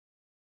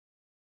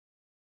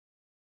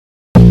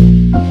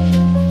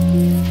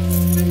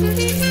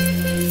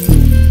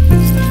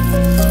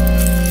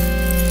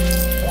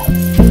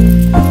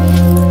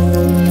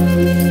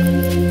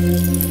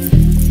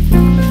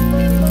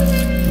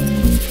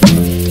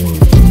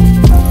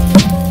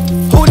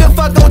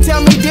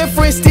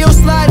different, still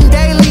sliding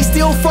daily,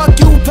 still fuck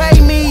you, pay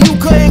me, you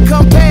couldn't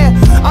compare.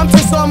 I'm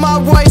just on my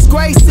Royce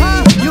Gracie,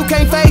 you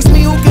can't face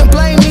me, who can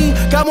blame me?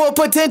 Got more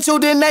potential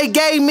than they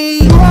gave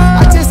me.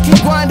 I just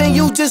keep grinding,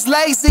 you just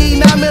lazy.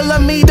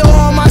 9mm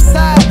on my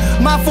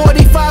side, my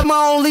 45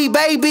 my only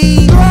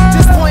baby.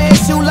 Just point and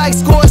shoot like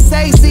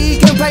Scorsese,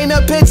 can paint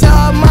a picture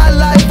of my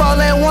life all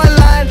in one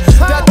line.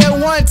 Got that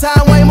one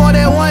time, way more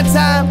than one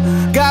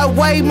time. Got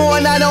way more,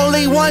 not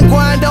only one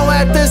grind. Don't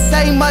have to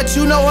say much,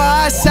 you know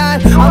how I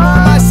shine. I'm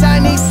on my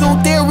shiny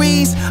suit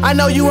theories. I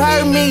know you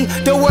heard me,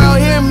 the world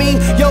hear me.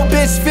 Yo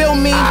bitch feel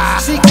me,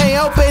 she can't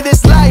help it,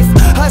 it's life.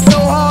 Hustle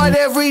hard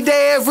every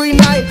day, every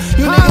night.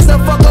 You niggas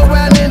will fuck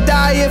around and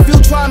die if you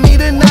try me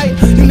tonight.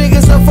 You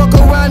niggas will fuck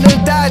around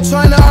and die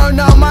trying to earn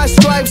all my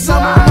stripes.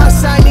 I'm on my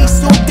shiny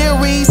suit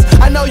theories.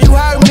 I know you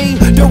heard me,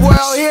 the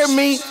world hear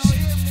me.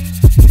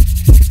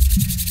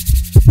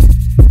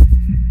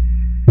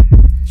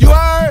 You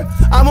heard?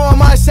 I'm on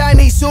my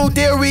shiny suit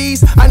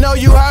theories. I know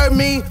you heard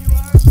me.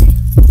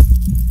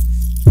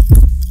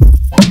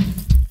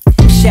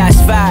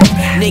 Shots fired,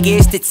 nigga,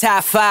 it's the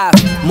top 5.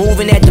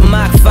 Moving at the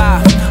Mach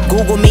 5.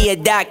 Google me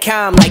at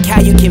 .com, like how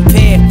you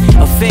compare.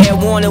 A fair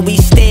warning, we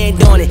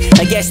stand on it,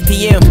 like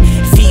SPM.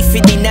 Feet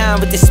 59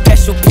 with the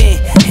special pin,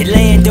 and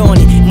land on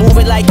it.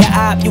 Moving like the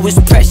op, you was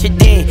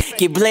pressured in.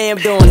 Get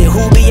blamed on it.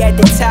 Who be at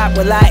the top?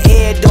 Well, I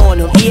aired on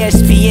them.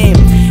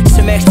 ESPN.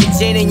 Some extra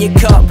gin in your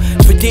cup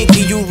for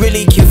thinking you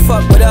really can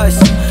fuck with us.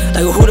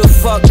 Like who the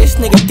fuck this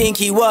nigga think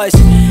he was?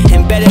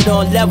 Embedded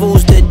on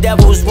levels, the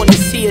devils wanna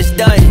see us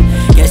done.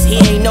 Guess he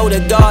ain't know the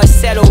God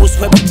settles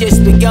where we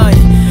just begun.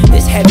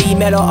 This heavy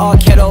metal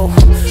archetto,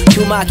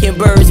 2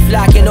 mockingbirds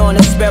flocking on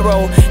a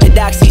sparrow. The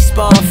doxy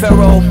spawn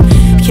pharaoh.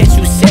 Catch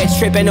you set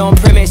tripping on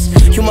premise.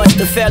 You must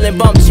have fell and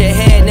bumped your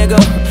head, nigga.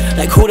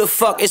 Like who the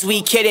fuck is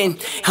we kidding?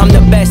 I'm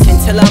the best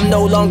until I'm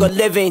no longer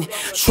living.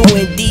 True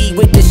indeed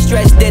with the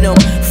stress denim.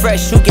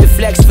 Fresh, you can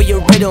flex for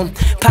your rhythm.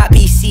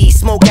 Poppy seed,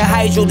 smoke a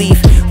hydro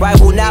leaf.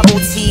 Rival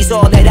novelties,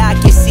 all that I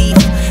can see.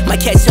 My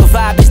catch a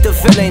vibe is the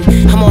villain.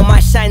 I'm on my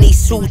shiny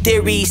suit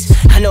theories.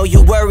 I know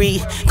you worry,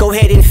 go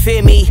ahead and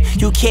fear me.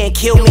 You can't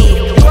kill me.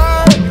 You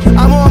heard?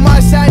 I'm on my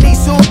shiny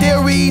suit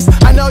theories.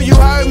 I know you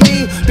heard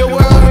me, the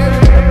world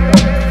heard me.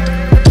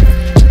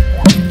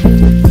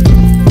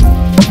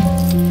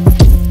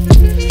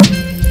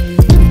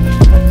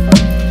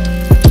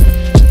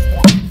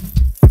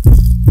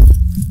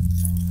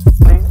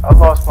 I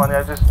lost money,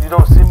 you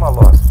don't see my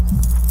loss.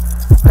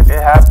 Like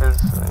it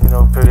happens, you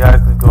know,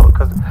 periodically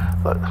cause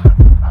look,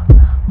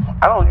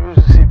 I don't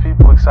usually see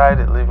people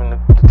excited leaving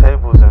the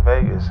tables in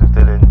Vegas if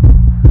they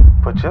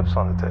didn't put chips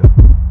on the table.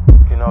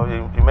 You know,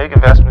 you make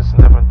investments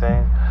in different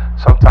things.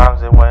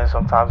 Sometimes they win,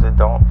 sometimes they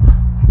don't.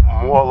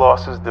 More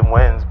losses than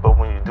wins, but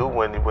when you do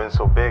win, you win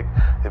so big,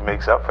 it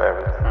makes up for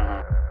everything.